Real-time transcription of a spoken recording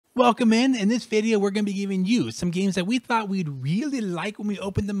Welcome in. In this video, we're going to be giving you some games that we thought we'd really like when we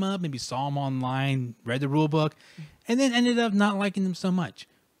opened them up, maybe saw them online, read the rule book, and then ended up not liking them so much.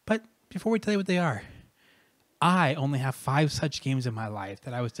 But before we tell you what they are, I only have 5 such games in my life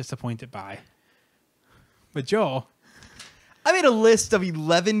that I was disappointed by. But Joel, I made a list of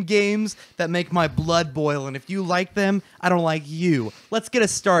 11 games that make my blood boil, and if you like them, I don't like you. Let's get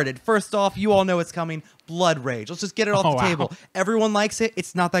us started. First off, you all know it's coming. Blood Rage. Let's just get it off the table. Everyone likes it.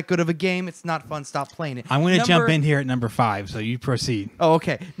 It's not that good of a game. It's not fun. Stop playing it. I'm going to jump in here at number 5, so you proceed. Oh,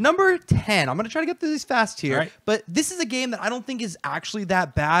 okay. Number 10. I'm going to try to get through these fast here. Right. But this is a game that I don't think is actually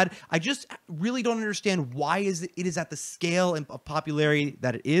that bad. I just really don't understand why it is at the scale of popularity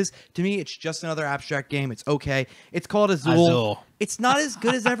that it is. To me, it's just another abstract game. It's okay. It's called Azul. It's not as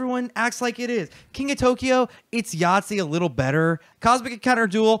good as everyone acts like it is. King of Tokyo, it's Yahtzee a little better. Cosmic Encounter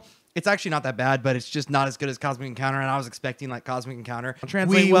Duel, it's actually not that bad, but it's just not as good as Cosmic Encounter, and I was expecting like Cosmic Encounter.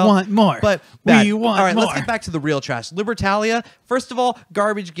 We want more. But we want all right, more. let's get back to the real trash. Libertalia, first of all,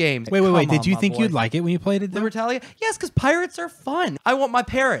 garbage game. Wait. Did you think you'd like it when you played it, though? Libertalia? Yes, because pirates are fun. I want my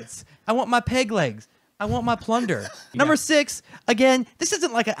parrots. I want my peg legs. I want my plunder. Number 6, again, this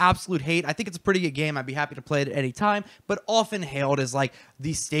isn't like an absolute hate. I think it's a pretty good game. I'd be happy to play it at any time, but often hailed as like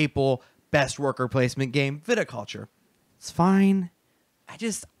the staple best worker placement game, Viticulture. It's fine.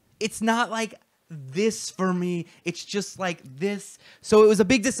 It's not like this for me. It's just like this. So it was a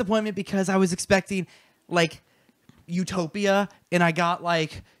big disappointment because I was expecting like Utopia, and I got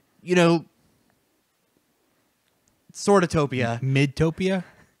like, you know, Sortotopia. Midtopia?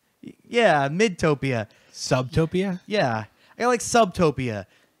 Yeah, Midtopia. Subtopia? Yeah. I got like Subtopia.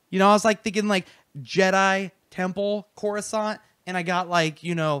 You know, I was like thinking like Jedi Temple Coruscant, and I got like,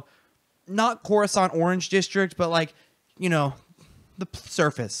 you know, not Coruscant Orange District, but like, you know, the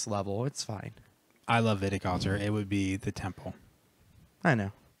surface level. It's fine. I love Viticulture. It would be the temple. I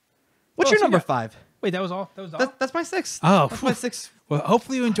know. What's your number 5? Wait, that was all? That was all? That's my 6th. Oh. That's my 6th. Well,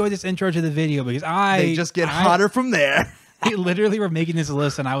 hopefully you enjoyed this intro to the video because They just get hotter from there. We literally were making this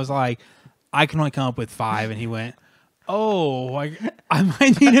list, and I was like, I can only come up with 5, and he went, oh, I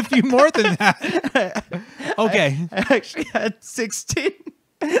might need a few more than that. Okay. I actually had 16.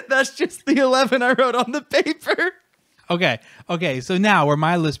 That's just the 11 I wrote on the paper. Okay. So now where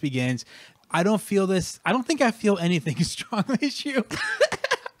my list begins, I don't feel this. I don't think I feel anything as strongly as you.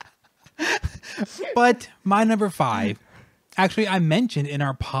 But my number 5, actually, I mentioned in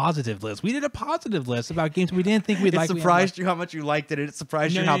our positive list. We did a positive list about games we didn't think we'd like. It surprised you how much you liked it. It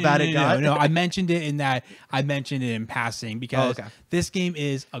surprised you how bad it got. No, I mentioned it in that. I mentioned it in passing because this game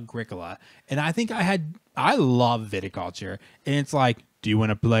is Agricola, and I think I love Viticulture, and it's like, do you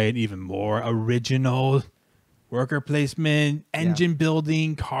want to play an even more original worker placement, engine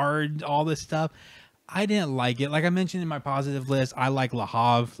building, card, all this stuff? I didn't like it. Like I mentioned in my positive list, I like Le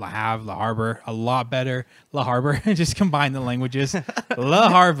Havre a lot better. Le Havre, just combine the languages. Le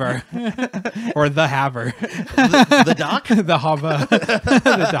Havre, or the Havre. The dock? The Havre.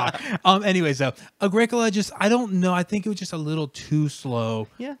 The dock. Anyway, so Agricola, I don't know. I think it was just a little too slow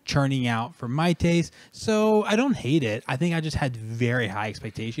churning out for my taste. So I don't hate it. I think I just had very high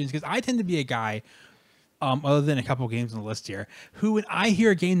expectations because I tend to be a guy, other than a couple games on the list here, who when I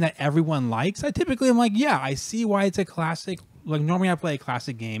hear a game that everyone likes, I typically am like, yeah, I see why it's a classic. Like normally I play a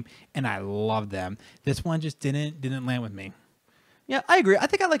classic game and I love them. This one just didn't land with me. Yeah, I agree. I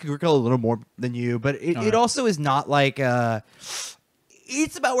think I like Agricola a little more than you, but it also is not like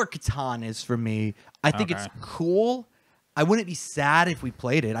it's about where Catan is for me. I think it's cool. I wouldn't be sad if we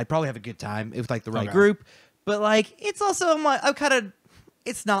played it. I'd probably have a good time with like the right group. But like it's also I'm kind of,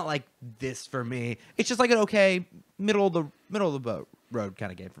 it's not like this for me. It's just like an okay middle of the road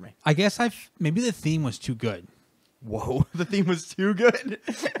kind of game for me. I guess maybe the theme was too good. Whoa, the theme was too good.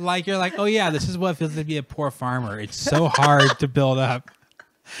 Like you're like, oh yeah, this is what it feels to be a poor farmer. It's so hard to build up.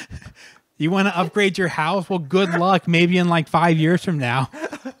 You want to upgrade your house? Well, good luck. Maybe in like 5 years from now.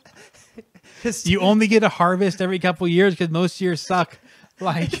 You only get a harvest every couple years because most years suck.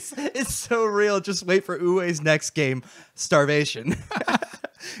 Like it's so real. Just wait for Uwe's next game, Starvation.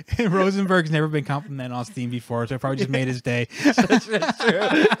 And Rosenberg's never been complimented on Steam before, so it probably just made his day. That's true.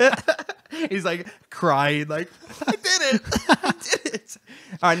 He's like crying, like, I did it. I did it.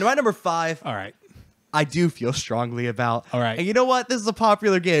 All right, my number 5. All right. I do feel strongly about. All right. And you know what? This is a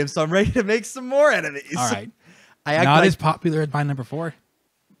popular game, so I'm ready to make some more enemies. All right. Not as popular as my number 4.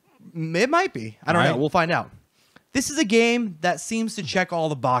 It might be. I don't know. We'll find out. This is a game that seems to check all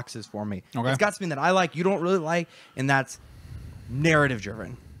the boxes for me. It's got something that I like, you don't really like, and that's narrative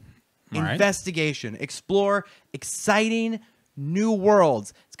driven. Investigation, explore exciting new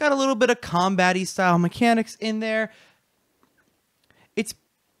worlds. It's got a little bit of combat-y style mechanics in there. It's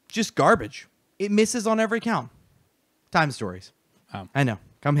just garbage. It misses on every count. Time Stories. Oh. I know.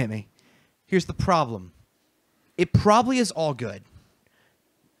 Come hit me. Here's the problem. It probably is all good.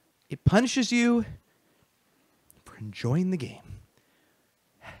 It punishes you for enjoying the game.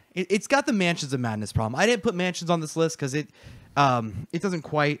 It's got the Mansions of Madness problem. I didn't put Mansions on this list because it doesn't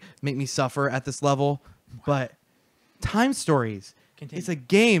quite make me suffer at this level. But Time Stories, it's a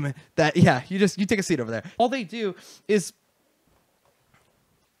game that, you take a seat over there. All they do is,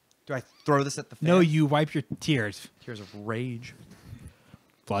 do I throw this at the fan? No, you wipe your tears. Tears of rage.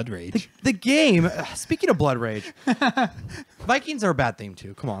 Blood rage. The game, speaking of blood rage, Vikings are a bad theme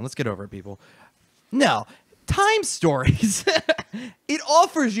too. Come on, let's get over it, people. No, Time Stories. It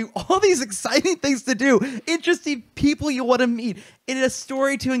offers you all these exciting things to do, interesting people you want to meet, and a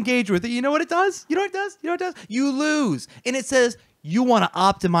story to engage with. And you know what it does? You know what it does? You know what it does? You lose. And it says you want to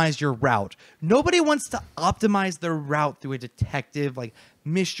optimize your route. Nobody wants to optimize their route through a detective, like,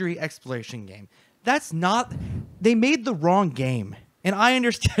 mystery exploration game. That's not... They made the wrong game. And I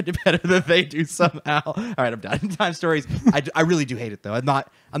understand it better than they do somehow. All right, I'm done. Time Stories. I really do hate it though. I'm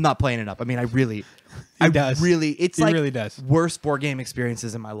not playing it up. I mean, it's really does. Worst board game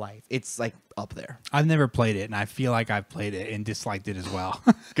experiences in my life. It's like up there. I've never played it, and I feel like I've played it and disliked it as well.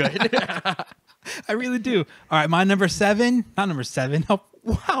 Good. I really do. All right, my number 7. Not number 7. Oh,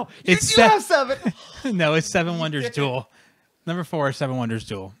 wow. It's you have 7. No, it's Seven Wonders Duel. Number 4 is Seven Wonders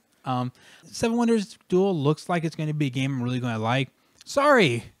Duel. Seven Wonders Duel looks like it's going to be a game I'm really going to like.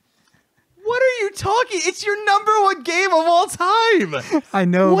 Sorry. What are you talking? It's your number 1 game of all time. I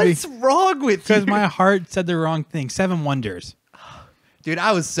know. What's wrong with you? Because my heart said the wrong thing. Seven Wonders. Dude,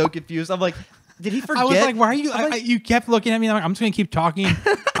 I was so confused. I'm like, did he forget? I was like, why are you... you kept looking at me. I'm just going to keep talking.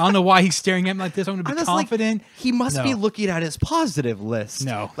 I don't know why he's staring at me like this. I'm going to be confident. Like, he must be looking at his positive list.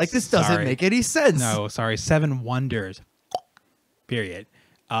 No. Like, this doesn't make any sense. No, sorry. Seven Wonders. Period.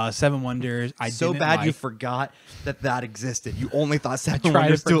 Seven Wonders. So bad you forgot that existed. You only thought Seven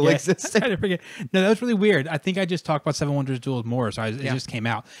Wonders Duel existed. I tried to forget. No, that was really weird. I think I just talked about Seven Wonders Duel more, so it just came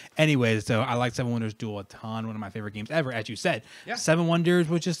out. Anyways, so I like Seven Wonders Duel a ton. One of my favorite games ever, as you said. Yeah. Seven Wonders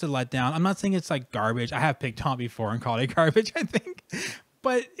was just a letdown. I'm not saying it's like garbage. I have picked on before and called it garbage, I think.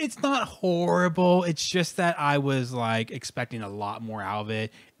 But it's not horrible. It's just that I was like expecting a lot more out of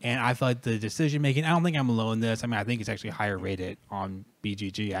it. And I feel like the decision making, I don't think I'm alone in this. I mean, I think it's actually higher rated on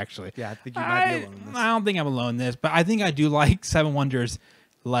BGG, actually. Yeah, I think you might be alone in this. I don't think I'm alone in this, but I think I do like Seven Wonders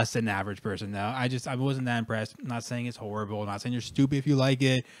less than the average person, though. I wasn't that impressed. I'm not saying it's horrible. I'm not saying you're stupid if you like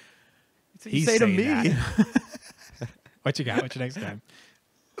it. He's say to me. What you got? What's your next game?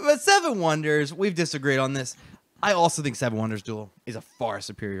 But Seven Wonders, we've disagreed on this. I also think Seven Wonders Duel is a far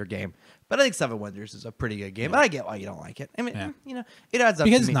superior game. But I think Seven Wonders is a pretty good game. But I get why you don't like it. I mean, it adds up because to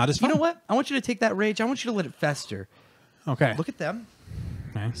me. It's not as fun. You know what? I want you to take that rage. I want you to let it fester. Okay. Look at them.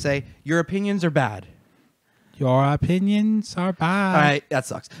 Okay. Say, your opinions are bad. Your opinions are bad. All right, that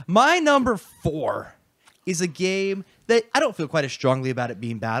sucks. My number 4 is a game that I don't feel quite as strongly about it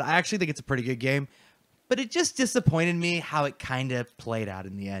being bad. I actually think it's a pretty good game. But it just disappointed me how it kind of played out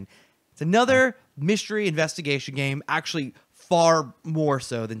in the end. It's another mystery investigation game, actually far more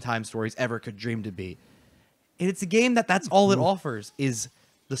so than Time Stories ever could dream to be. And it's a game that's all it offers is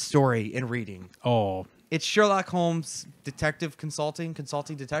the story and reading. Oh. It's Sherlock Holmes detective consulting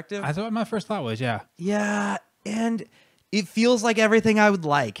detective. That's what my first thought was, yeah. Yeah, and it feels like everything I would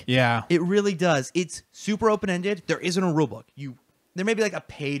like. Yeah. It really does. It's super open-ended. There isn't a rulebook. There may be like a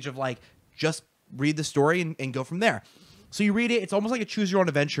page of like, just read the story and go from there. So you read it, it's almost like a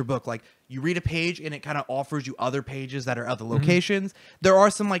choose-your-own-adventure book. Like, you read a page, and it kind of offers you other pages that are other locations. There are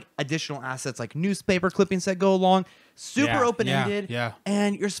some, like, additional assets, like newspaper clippings that go along. Super open-ended. Yeah.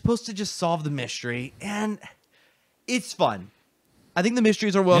 And you're supposed to just solve the mystery. And it's fun. I think the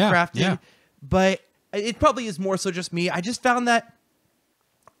mysteries are well-crafted. Yeah. But it probably is more so just me. I just found that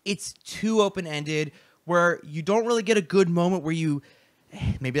it's too open-ended, where you don't really get a good moment where you...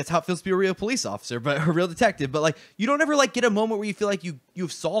 Maybe that's how it feels to be a real police officer, but a real detective. But like, you don't ever like get a moment where you feel like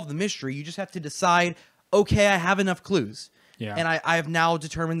you've solved the mystery. You just have to decide, okay, I have enough clues. Yeah. And I have now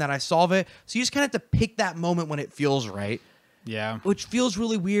determined that I solve it. So you just kind of have to pick that moment when it feels right. Yeah. Which feels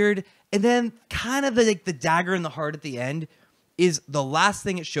really weird. And then kind of the dagger in the heart at the end is the last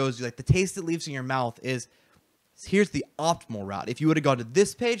thing it shows you, like the taste it leaves in your mouth is, here's the optimal route. If you would have gone to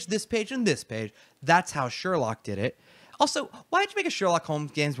this page, and this page, that's how Sherlock did it. Also, why did you make a Sherlock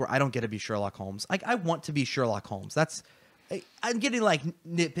Holmes games where I don't get to be Sherlock Holmes? Like, I want to be Sherlock Holmes. I'm getting, like,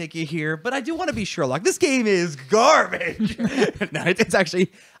 nitpicky here, but I do want to be Sherlock. This game is garbage. No, it's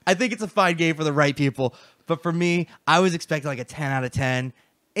actually, I think it's a fine game for the right people. But for me, I was expecting, like, a 10 out of 10,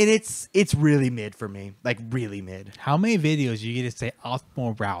 And it's really mid for me, like really mid. How many videos do you get to say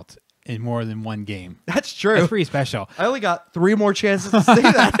optimal route in more than one game? That's true. That's pretty special. I only got 3 more chances to say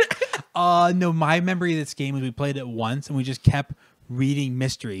that. No, my memory of this game is we played it once and we just kept reading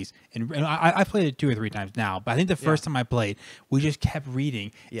mysteries. And I played it 2 or 3 times now, but I think the first time I played, we just kept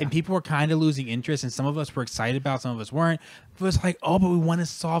reading. Yeah. And people were kind of losing interest, and some of us were excited about it, some of us weren't. It was like, oh, but we want to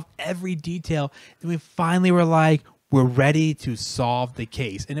solve every detail. And we finally were like, we're ready to solve the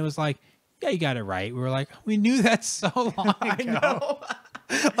case. And it was like, yeah, you got it right. We were like, we knew that so long ago. I know.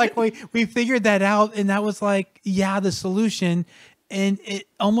 Like we figured that out, and that was like, yeah, the solution. And it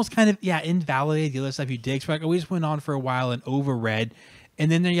almost kind of, invalidated the other stuff you did. So like, we just went on for a while and overread.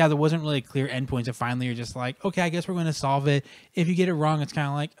 And then there wasn't really clear endpoints. And finally you're just like, okay, I guess we're going to solve it. If you get it wrong, it's kind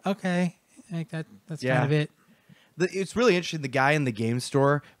of like, okay, like that's kind of it. It's really interesting. The guy in the game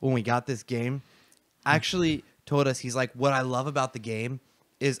store, when we got this game, actually told us, he's like, what I love about the game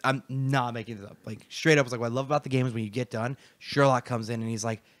is, I'm not making it up, like straight up was like, what I love about the game is when you get done, Sherlock comes in and he's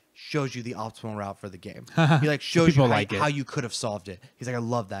like, shows you the optimal route for the game. He like shows you how you could have solved it. He's like, I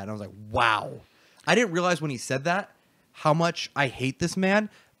love that. And I was like, wow. I didn't realize when he said that how much I hate this man,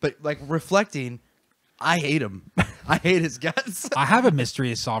 but like reflecting, I hate him. I hate his guts. I have a mystery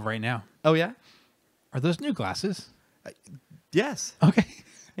to solve right now. Oh yeah? Are those new glasses? Yes. Okay.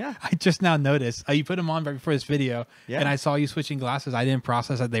 Yeah. I just now noticed. You put them on right before this video, yeah. And I saw you switching glasses. I didn't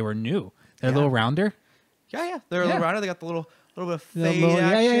process that they were new. They're a little rounder. Yeah. They're a little rounder. They got the little bit of fade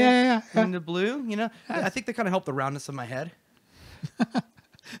action in the blue. You know, I think they kind of help the roundness of my head.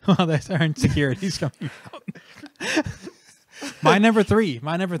 Well, that's our insecurities coming out. My number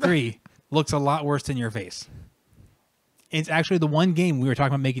three looks a lot worse than your face. It's actually the one game we were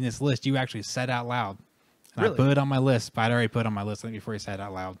talking about making this list. You actually said out loud. And really? I put it on my list, but I'd already put it on my list before you said it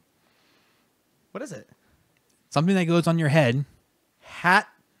out loud. What is it? Something that goes on your head. Hat.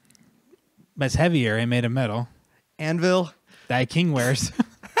 That's heavier and made of metal. Anvil. That king wears.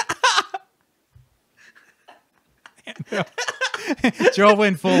 Joel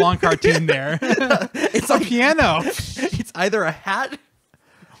went full on cartoon there. It's a piano. It's either a hat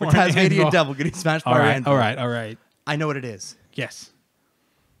or Tasmanian devil getting smashed by an anvil. All right. I know what it is. Yes.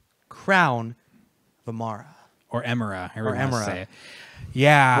 Crown of Amara. Or Emera. Or Emera. Say it.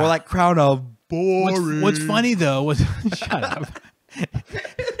 Yeah. Or like Crown of Boring. What's funny though was shut up.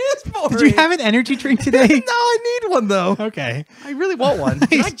 It is boring. Did you have an energy drink today? No, I need one though. Okay. I really want one.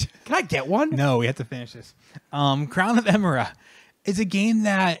 Can I get one? No, we have to finish this. Crown of Emera is a game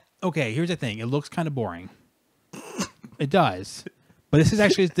that, okay, here's the thing. It looks kind of boring. It does. But this is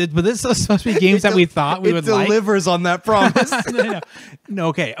actually, this is supposed to be games that we thought we would like. It delivers on that promise. No,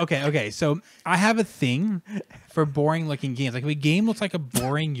 okay. So I have a thing for boring looking games. Like if a game looks like a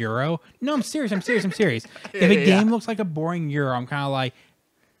boring Euro. No, I'm serious. If a game looks like a boring Euro, I'm kind of like,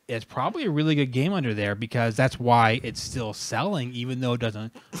 it's probably a really good game under there because that's why it's still selling, even though it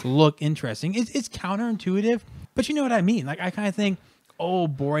doesn't look interesting. It's counterintuitive, but you know what I mean. Like I kind of think, oh,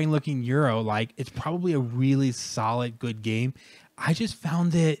 boring looking Euro, like it's probably a really solid, good game. I just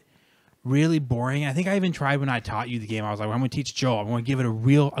found it really boring. I think I even tried when I taught you the game. I was like, well, I'm going to teach Joel. I'm going to give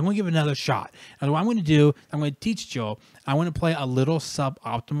it another shot. And what I'm going to do, I'm going to teach Joel. I want to play a little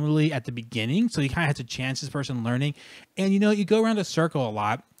suboptimally at the beginning. So he kind of has a chance, this person learning. And, you go around a circle a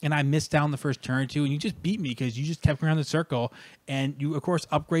lot. And I missed down the first turn or two. And you just beat me because you just kept around the circle. And you, of course,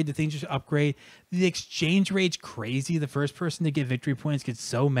 upgrade the things you should upgrade. The exchange rate's crazy. The first person to get victory points gets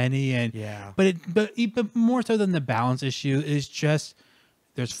so many. And but more so than the balance issue is just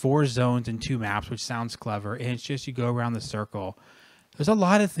there's 4 zones and 2 maps, which sounds clever. And it's just you go around the circle. There's a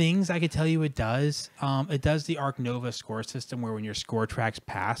lot of things I could tell you it does. It does the Arc Nova score system where when your score tracks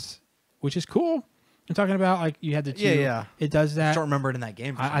pass, which is cool. I'm talking about like you had the 2. Yeah. It does that. I don't remember it in that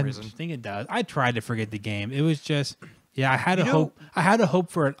game for some reason. I think it does. I tried to forget the game. It was just, I had a hope. I had a hope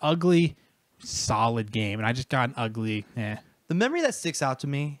for an ugly, solid game, and I just got an ugly. The memory that sticks out to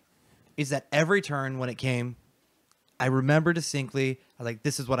me is that every turn when it came, I remember distinctly. I was like,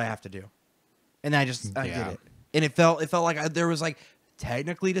 "This is what I have to do," and I did it. And it felt like there was like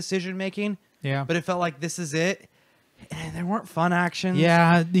technically decision making. Yeah. But it felt like this is it. And there weren't fun actions.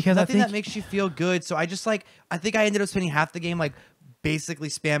 Yeah, because nothing that makes you feel good. So I think I ended up spending half the game like basically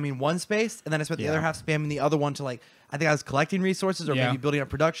spamming one space, and then I spent the other half spamming the other one to like I think I was collecting resources or maybe building up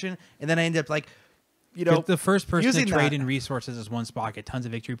production, and then I ended up like the first person to trade in resources is one spot, get tons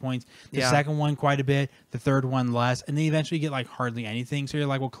of victory points. The second one quite a bit, the third one less, and then eventually you get like hardly anything. So you're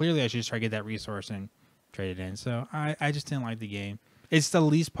like, well, clearly I should just try to get that resource and trade it in. So I just didn't like the game. It's the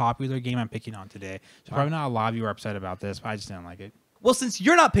least popular game I'm picking on today. So probably not a lot of you are upset about this, but I just didn't like it. Well, since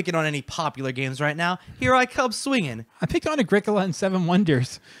you're not picking on any popular games right now, here I come swinging. I picked on Agricola and Seven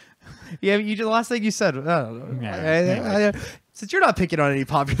Wonders. Yeah, the last thing you said. Yeah, Since you're not picking on any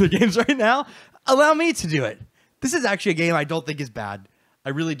popular games right now, allow me to do it. This is actually a game I don't think is bad. I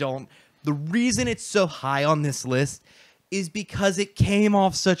really don't. The reason it's so high on this list is because it came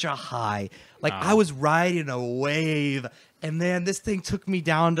off such a high. Like, I was riding a wave, and then this thing took me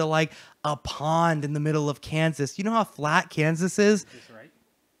down to, like, a pond in the middle of Kansas. You know how flat Kansas is? Is this right?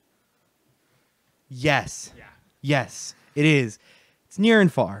 Yes. Yeah. Yes, it is. It's near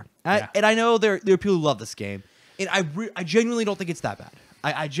and far. Yeah. And I know there are people who love this game. And I genuinely don't think it's that bad.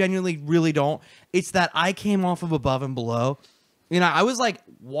 I genuinely really don't. It's that I came off of Above and Below. You know, I was like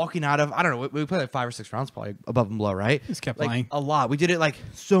walking out of, I don't know, we played like 5 or 6 rounds probably Above and Below, right? Just kept like, playing. a lot. We did it like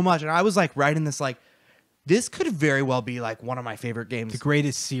so much. And I was like writing this like, this could very well be like one of my favorite games. The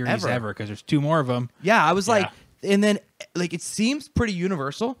greatest series ever because there's 2 more of them. Yeah, I was like, and then like it seems pretty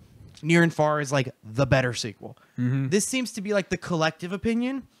universal. Near and Far is like the better sequel. Mm-hmm. This seems to be like the collective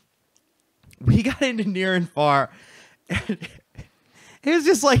opinion. We got into Near and Far. And it was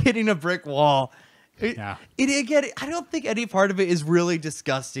just like hitting a brick wall. Again, I don't think any part of it is really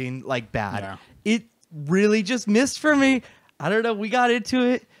disgusting, like bad. Yeah. It really just missed for me. I don't know. We got into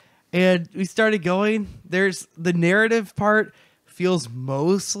it and we started going. There's the narrative part feels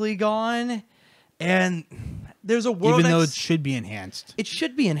mostly gone. And there's a world even though it should be enhanced. It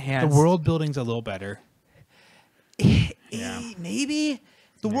should be enhanced. The world building's a little better. Maybe.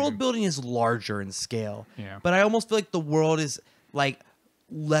 The world building is larger in scale. Yeah. But I almost feel like the world is like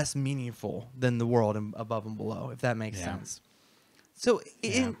less meaningful than the world Above and Below, if that makes sense. So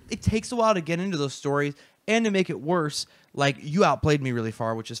it takes a while to get into those stories, and to make it worse, like you outplayed me really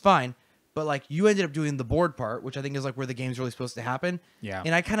far, which is fine. But like you ended up doing the board part, which I think is like where the game's really supposed to happen. Yeah.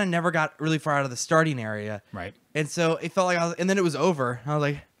 And I kind of never got really far out of the starting area. Right. And so it felt like and then it was over. I was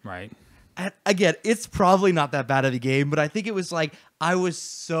like, right. Again, it's probably not that bad of a game, but I think it was like I was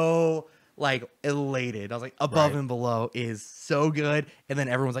so like elated. I was like, Above and Below is so good, and then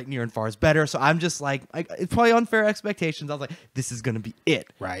everyone's like, Near and Far is better. So I'm just like, it's probably unfair expectations. I was like, this is gonna be it,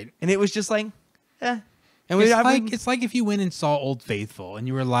 right? And it was just like, eh. And it's like if you went and saw Old Faithful, and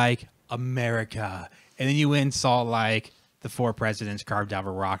you were like, America, and then you went and saw like the 4 presidents carved out of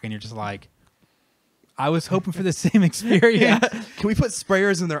a rock, and you're just like, I was hoping for the same experience. Yeah. Can we put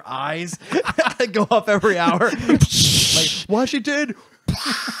sprayers in their eyes that go off every hour? Like, Washington.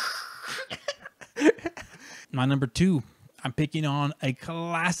 My number 2, I'm picking on a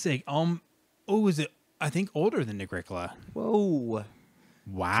classic. Is it? I think older than Agricola. Whoa.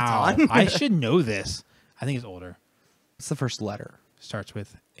 Wow. I should know this. I think it's older. What's the first letter? Starts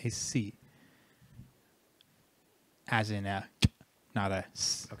with a C. As in a, not a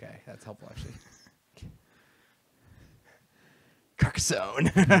S. Okay, that's helpful actually.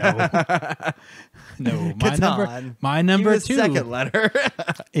 Carcassonne. No. Catan. My number 2 second letter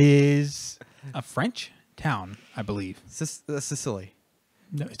is a French town, I believe. Sicily.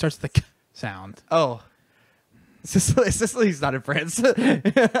 No, it starts with the K sound. Oh. Sicily's not in France.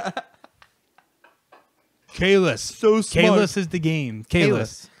 Kalis. So smart. Kalis is the game.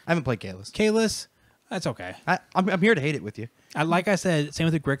 Kalis. I haven't played Kalis. Kalis, that's okay. I'm here to hate it with you. Like I said, same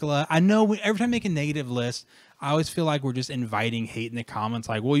with Agricola. I know every time I make a negative list, I always feel like we're just inviting hate in the comments.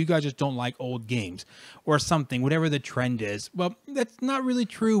 Like, well, you guys just don't like old games or something, whatever the trend is. Well, that's not really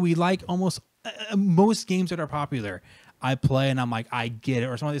true. We like almost most games that are popular. I play and I'm like, I get it.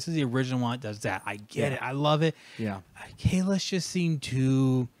 Or something, this is the original one that does that. I get it. I love it. Yeah. Kalis just seemed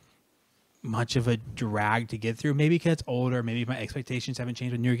too much of a drag to get through. Maybe because it's older. Maybe my expectations haven't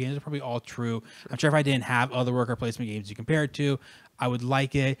changed with newer games. They're probably all true. I'm sure if I didn't have other worker placement games to compare it to, I would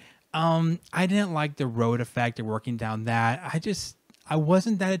like it. I didn't like the road effect of working down that. I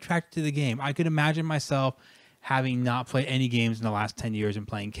wasn't that attracted to the game. I could imagine myself having not played any games in the last 10 years and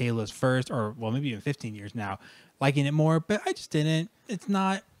playing Kalis first, or well, maybe even 15 years now, liking it more, but I just didn't.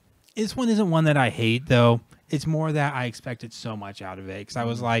 This one isn't one that I hate though. It's more that I expected so much out of it because I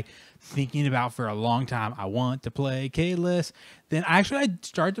was like thinking about for a long time, I want to play Kalis. Then I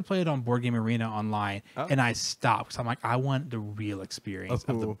started to play it on Board Game Arena online and I stopped because I'm like, I want the real experience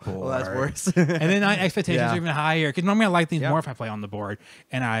of the board. Well, that's worse. And then my expectations are even higher because normally I like things more if I play on the board.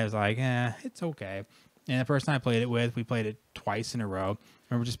 And I was like, it's okay. And the person I played it with, we played it twice in a row. I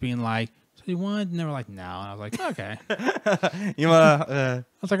remember just being like, so you want? And they were like, no. And I was like, okay. You want to?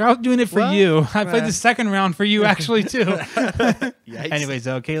 I was like, I was doing it for you. I played the second round for you actually too. Anyways,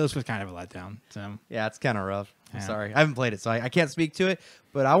 though, Kalis was kind of a letdown. So yeah, it's kind of rough. I'm sorry. I haven't played it, so I can't speak to it.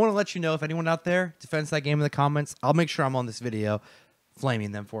 But I want to let you know if anyone out there defends that game in the comments, I'll make sure I'm on this video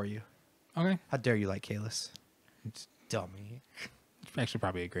flaming them for you. Okay. How dare you like Kalis? It's dummy. actually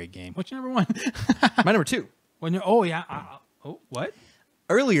probably a great game. What's your number one? My number 2. Oh, yeah. What?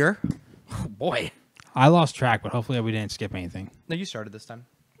 Earlier. Oh, boy. I lost track, but hopefully we didn't skip anything. No, you started this time.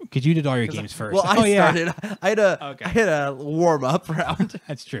 Because you did all your games first. Well, I started. I had a warm-up round.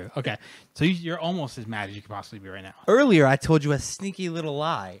 That's true. Okay. So you're almost as mad as you could possibly be right now. Earlier, I told you a sneaky little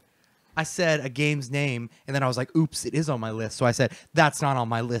lie. I said a game's name, and then I was like, oops, it is on my list. So I said, that's not on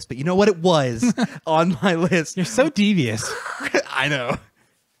my list. But you know what? It was on my list. You're so devious. I know.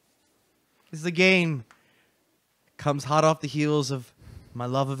 This is a game. Comes hot off the heels of my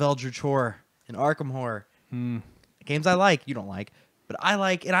love of Eldritch Horror and Arkham Horror. Games I like, you don't like. But I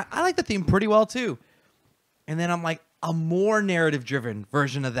like, and I like the theme pretty well, too. And then I'm like, a more narrative-driven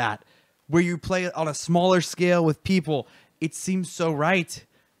version of that, where you play it on a smaller scale with people. It seems so right.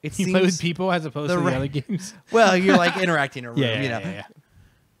 You play with people as opposed to the other games? Well, you're like interacting in a room, yeah.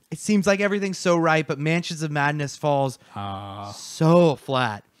 It seems like everything's so right, but Mansions of Madness falls so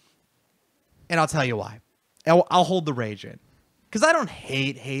flat. And I'll tell you why. I'll hold the rage in. Because I don't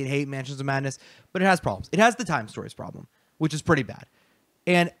hate Mansions of Madness, but it has problems. It has the time stories problem, which is pretty bad.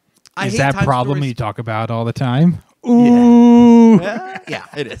 And I hate that time problem stories. you talk about all the time? Ooh. Yeah,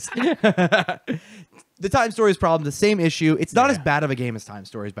 it is. The time stories problem, the same issue. It's not as bad of a game as Time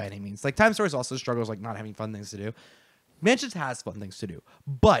Stories by any means. Like Time Stories also struggles like not having fun things to do. Mansions has fun things to do,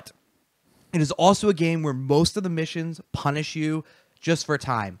 but it is also a game where most of the missions punish you just for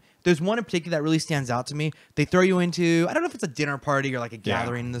time. There's one in particular that really stands out to me. They throw you into, I don't know if it's a dinner party or like a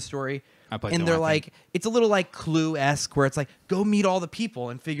gathering in the story. And they're like, it's a little like Clue-esque where it's like, go meet all the people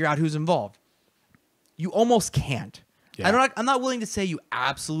and figure out who's involved. You almost can't. Yeah. I'm not willing to say you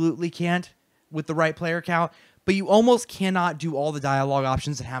absolutely can't with the right player count, but you almost cannot do all the dialogue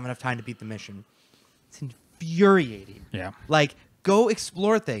options and have enough time to beat the mission. It's infuriating. Yeah. Like, go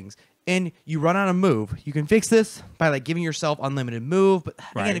explore things, and you run out of move. You can fix this by like giving yourself unlimited move, but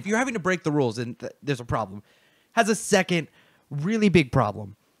again, if you're having to break the rules, then there's a problem. Has a second really big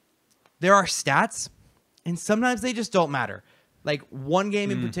problem. There are stats, and sometimes they just don't matter. Like one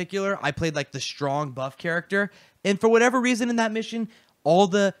game in particular, I played like the strong buff character, and for whatever reason in that mission, all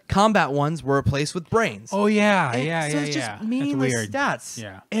the combat ones were replaced with brains. Oh, yeah. So it's just meaningless stats.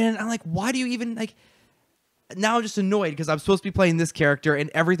 Yeah. And I'm like, why do you even, like... Now I'm just annoyed because I'm supposed to be playing this character,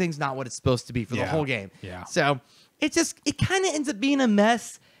 and everything's not what it's supposed to be for the whole game. Yeah. So it kind of ends up being a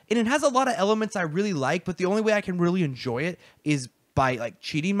mess, and it has a lot of elements I really like, but the only way I can really enjoy it is by, like,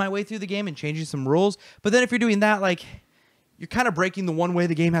 cheating my way through the game and changing some rules. But then if you're doing that, like, you're kind of breaking the one way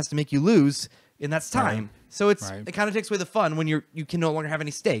the game has to make you lose, and that's time. Right. So it kind of takes away the fun when you can no longer have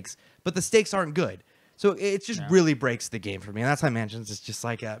any stakes, but the stakes aren't good. So it just really breaks the game for me. And that's why Mansions is just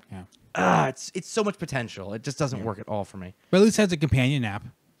like it's so much potential. It just doesn't work at all for me. But at least it has a companion app.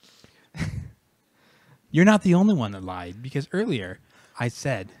 You're not the only one that lied, because earlier I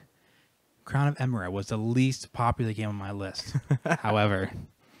said Crown of Emerald was the least popular game on my list. However,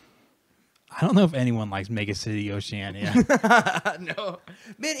 I don't know if anyone likes Mega City Oceania. No.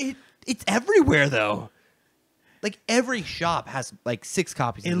 Man, it's everywhere, though. Like, every shop has, like, 6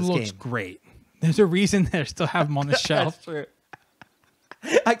 copies of this game. It looks great. There's a reason they still have them on the shelf. That's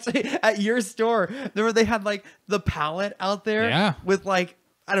true. Actually, at your store, they had, like, the pallet out there with, like,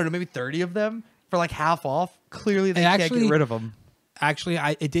 I don't know, maybe 30 of them for, like, half off. Clearly, they can't get rid of them. Actually,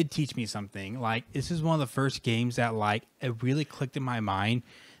 it did teach me something. Like, this is one of the first games that, like, it really clicked in my mind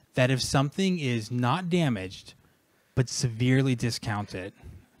that if something is not damaged but severely discounted...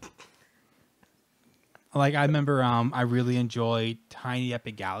 Like, I remember I really enjoyed Tiny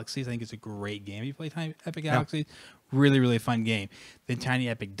Epic Galaxies. I think it's a great game. You play Tiny Epic Galaxies? Really, really fun game. Then Tiny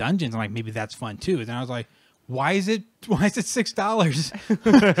Epic Dungeons, I'm like, maybe that's fun too. And I was like, why is it $6?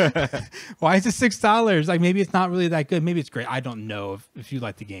 Why is it $6? Like, maybe it's not really that good. Maybe it's great. I don't know if you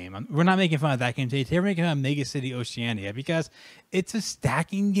like the game. We're not making fun of that game today. Today we're making fun of Mega City Oceania because it's a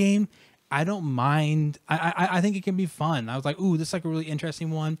stacking game. I don't mind. I think it can be fun. I was like, ooh, this is like a really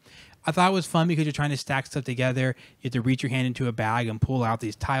interesting one. I thought it was fun because you're trying to stack stuff together. You have to reach your hand into a bag and pull out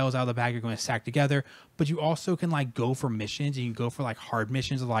these tiles out of the bag you're going to stack together. But you also can like go for missions. You can go for like hard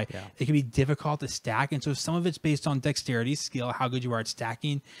missions. Like it can be difficult to stack. And so some of it's based on dexterity, skill, how good you are at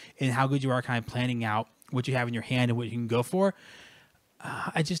stacking, and how good you are kind of planning out what you have in your hand and what you can go for.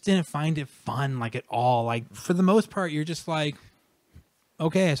 I just didn't find it fun like at all. Like for the most part, you're just like,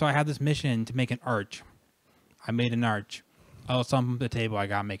 okay, so I have this mission to make an arch. I made an arch. Oh, something the table. I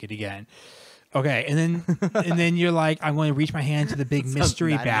gotta make it again. Okay, and then you're like, I'm going to reach my hand to the big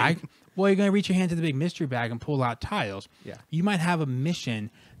mystery bag. Well, you're going to reach your hand to the big mystery bag and pull out tiles. Yeah. You might have a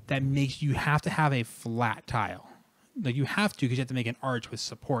mission that makes you have to have a flat tile. Like you have to because you have to make an arch with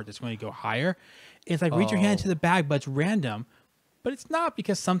support that's going to go higher. It's like reach your hand to the bag, but it's random. but it's not,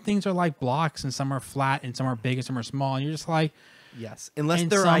 because some things are like blocks and some are flat and some are big and some are small, and you're just like, yes, unless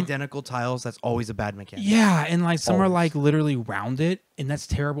they're identical tiles, that's always a bad mechanic. Yeah, and like some are like literally rounded, and that's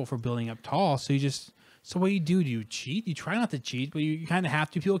terrible for building up tall. So what do? You cheat? You try not to cheat, but you kind of have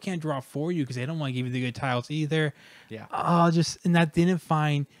to. People can't draw for you because they don't want to give you the good tiles either. Yeah. And that didn't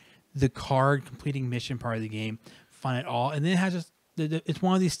find the card completing mission part of the game fun at all. And then it has just it's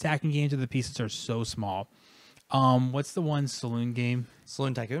one of these stacking games where the pieces are so small. What's the one saloon game?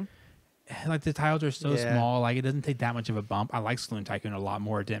 Saloon Tycoon. Like the tiles are so small, like it doesn't take that much of a bump. I like Saloon Tycoon a lot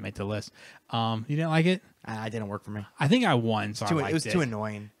more. It didn't make the list. You didn't like it? It didn't work for me. I think I won, so it was too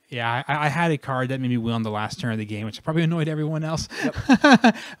annoying. Yeah, I had a card that made me win on the last turn of the game, which probably annoyed everyone else.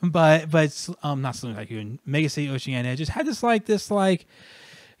 Yep. but not Saloon Tycoon, Mega City Oceania just had this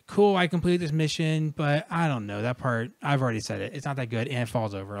cool, I completed this mission, but I don't know, that part, I've already said it. It's not that good, and it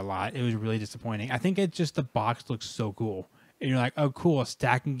falls over a lot. It was really disappointing. I think it's just the box looks so cool. And you're like, oh, cool, a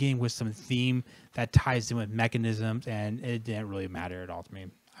stacking game with some theme that ties in with mechanisms, and it didn't really matter at all to me.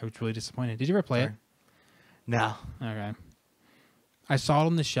 I was really disappointed. Did you ever play it? No. Okay. I saw it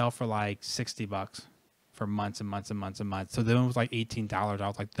on the shelf for like $60 for months and months and months and months. So then it was like $18. I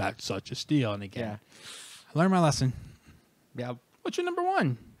was like, that's such a steal. And again, I learned my lesson. Yeah. What's your number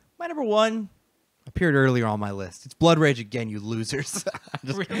one? My number one appeared earlier on my list. It's Blood Rage again, you losers.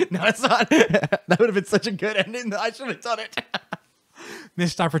 Really? No, it's not. That would have been such a good ending. I should have done it.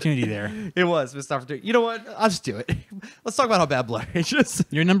 Missed opportunity there. It was missed opportunity. You know what? I'll just do it. Let's talk about how bad Blood Rage is.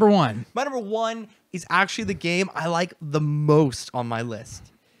 Your number one. My number one is actually the game I like the most on my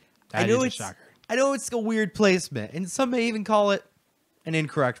list. That is a shocker. I know it's a weird placement, and some may even call it an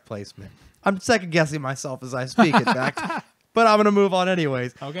incorrect placement. I'm second guessing myself as I speak, in fact. But I'm going to move on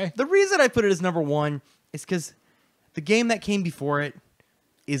anyways. Okay. The reason I put it as number one is because the game that came before it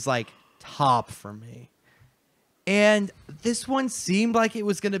is like top for me. And this one seemed like it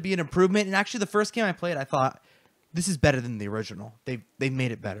was going to be an improvement. And actually, the first game I played, I thought, this is better than the original. They've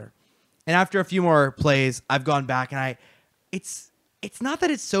made it better. And after a few more plays, I've gone back and it's not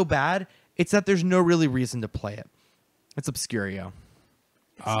that it's so bad. It's that there's no really reason to play it. It's Obscurio.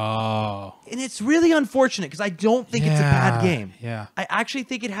 And it's really unfortunate because I don't think it's a bad game. Yeah. I actually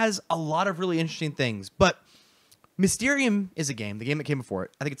think it has a lot of really interesting things. But Mysterium is a game, the game that came before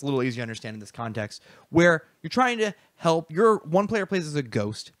it. I think it's a little easier to understand in this context, where you're trying to help. One player plays as a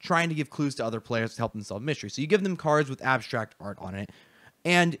ghost, trying to give clues to other players to help them solve mysteries. So you give them cards with abstract art on it,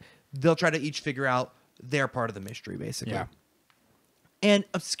 and they'll try to each figure out their part of the mystery, basically. Yeah. And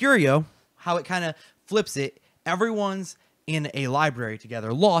Obscurio, how it kind of flips it, everyone's in a library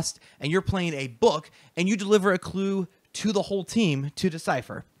together, lost, and you're playing a book, and you deliver a clue to the whole team to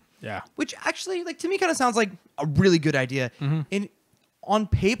decipher. Yeah. Which actually, like, to me, kind of sounds like a really good idea. Mm-hmm. And on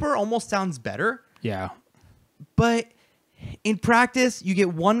paper, almost sounds better. Yeah. But in practice, you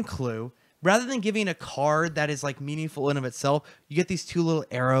get one clue. Rather than giving a card that is like meaningful in of itself, you get these two little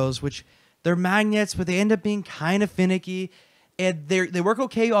arrows, which they're magnets, but they end up being kind of finicky. And they work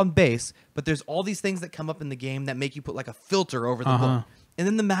okay on base, but there's all these things that come up in the game that make you put like a filter over the book. And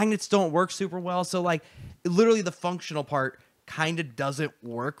then the magnets don't work super well. So like literally the functional part kind of doesn't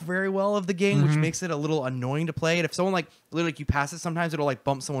work very well of the game, which makes it a little annoying to play. And if someone like literally you pass it, sometimes it'll like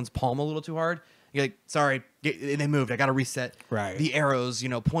bump someone's palm a little too hard. You're like, sorry, they moved. I got to reset the arrows,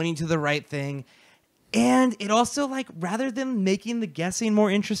 pointing to the right thing. And it also, like, rather than making the guessing more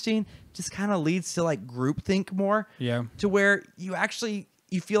interesting, just kind of leads to like groupthink more. Yeah. To where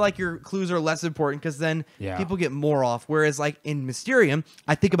you feel like your clues are less important because then people get more off. Whereas like in Mysterium,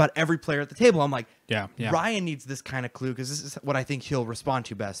 I think about every player at the table. I'm like, Ryan needs this kind of clue because this is what I think he'll respond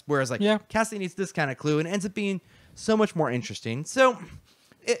to best. Whereas like Cassie needs this kind of clue, and it ends up being so much more interesting. So,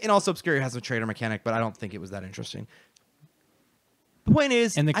 and also Obscurio has a trader mechanic, but I don't think it was that interesting. The point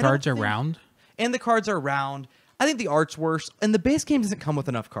is, and the cards are round. And the cards are round. I think the art's worse, and the base game doesn't come with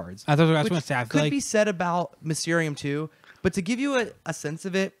enough cards. I thought I was going to say, could be said about Mysterium too, but to give you a sense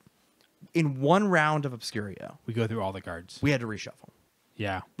of it, in one round of Obscurio, we go through all the cards. We had to reshuffle.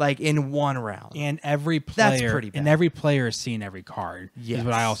 Yeah, like in one round, and every player, that's pretty bad. And every player is seeing every card. Yes. Is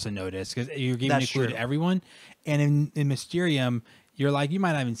what I also noticed because you're giving a clue to everyone, and in Mysterium, you're like, you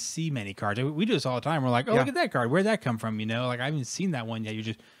might not even see many cards. We do this all the time. We're like, oh, look at that card. Where'd that come from? Like I haven't seen that one yet. You're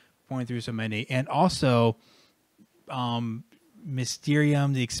just going through so many. And also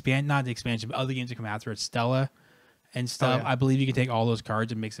Mysterium, not the expansion, but other games that come after it, Stella and stuff. I believe you can take all those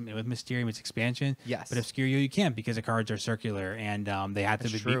cards and mix them in with Mysterium, its expansion. Yes. But Obscurio you can't because the cards are circular and they have to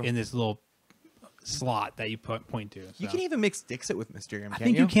be in this little slot that you point to. So. You can even mix Dixit with Mysterium, I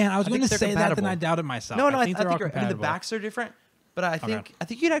think you can. I was going to say that, then I doubted myself. No, I think they're all compatible. The backs are different. But I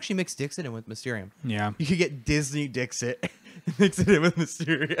think you'd actually mix Dixit in with Mysterium. Yeah. You could get Disney Dixit. Mix it in with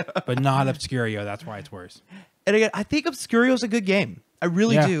Mysterio. But not Obscurio. That's why it's worse. And again, I think Obscurio's a good game. I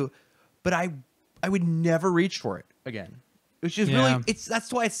really do. But I would never reach for it again. Which is really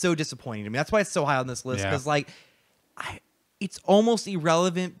that's why it's so disappointing to me. That's why it's so high on this list. Because it's almost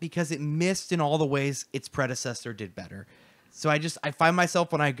irrelevant because it missed in all the ways its predecessor did better. So I find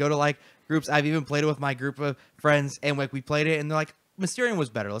myself when I go to like groups, I've even played it with my group of friends, and like we played it, and they're like, Mysterium was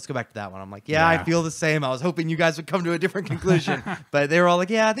better. Let's go back to that one. I'm like, I feel the same. I was hoping you guys would come to a different conclusion, but they were all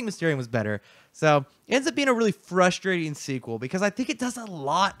like, I think Mysterium was better. So it ends up being a really frustrating sequel because I think it does a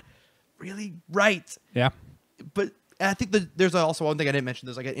lot really right. Yeah. But I think there's also one thing I didn't mention.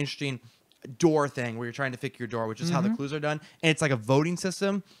 There's like an interesting door thing where you're trying to pick your door, which is how the clues are done. And it's like a voting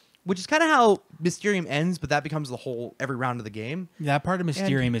system, which is kind of how Mysterium ends, but that becomes the whole every round of the game. That part of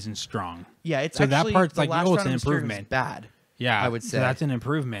Mysterium isn't strong. Yeah, it's so actually, that part's like, it's an improvement. Bad. Yeah, I would say. So that's an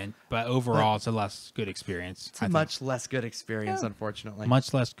improvement, but overall, it's a less good experience. It's a much less good experience, unfortunately.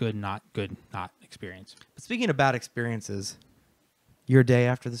 Much less good, not experience. But speaking of bad experiences, your day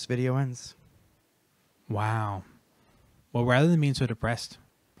after this video ends. Wow. Well, rather than being so depressed,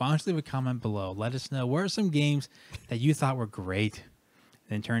 why don't you leave a comment below? Let us know what are some games that you thought were great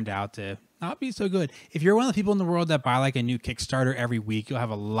and turned out to not be so good. If you're one of the people in the world that buy like a new Kickstarter every week, you'll have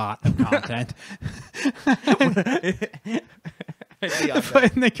a lot of content. Put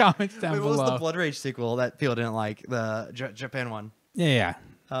in the comments down below. What was the Blood Rage sequel that people didn't like? The Japan one. Yeah.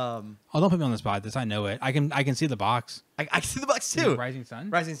 Oh, don't put me on the spot. I know it. I can see the box. I can see the box too. Rising Sun.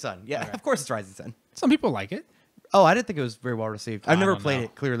 Rising Sun. Yeah, of course it's Rising Sun. Some people like it. Oh, I didn't think it was very well received. I've never played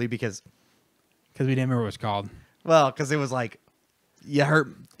it clearly because we didn't remember what it was called. Well, because it was like you hurt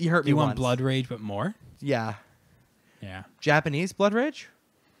me. You want once. Blood Rage, but more. Yeah. Yeah. Japanese Blood Rage.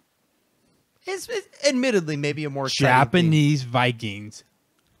 It's admittedly maybe a more Japanese Vikings.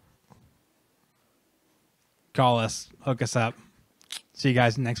 Call us. Hook us up. See you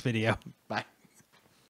guys in the next video.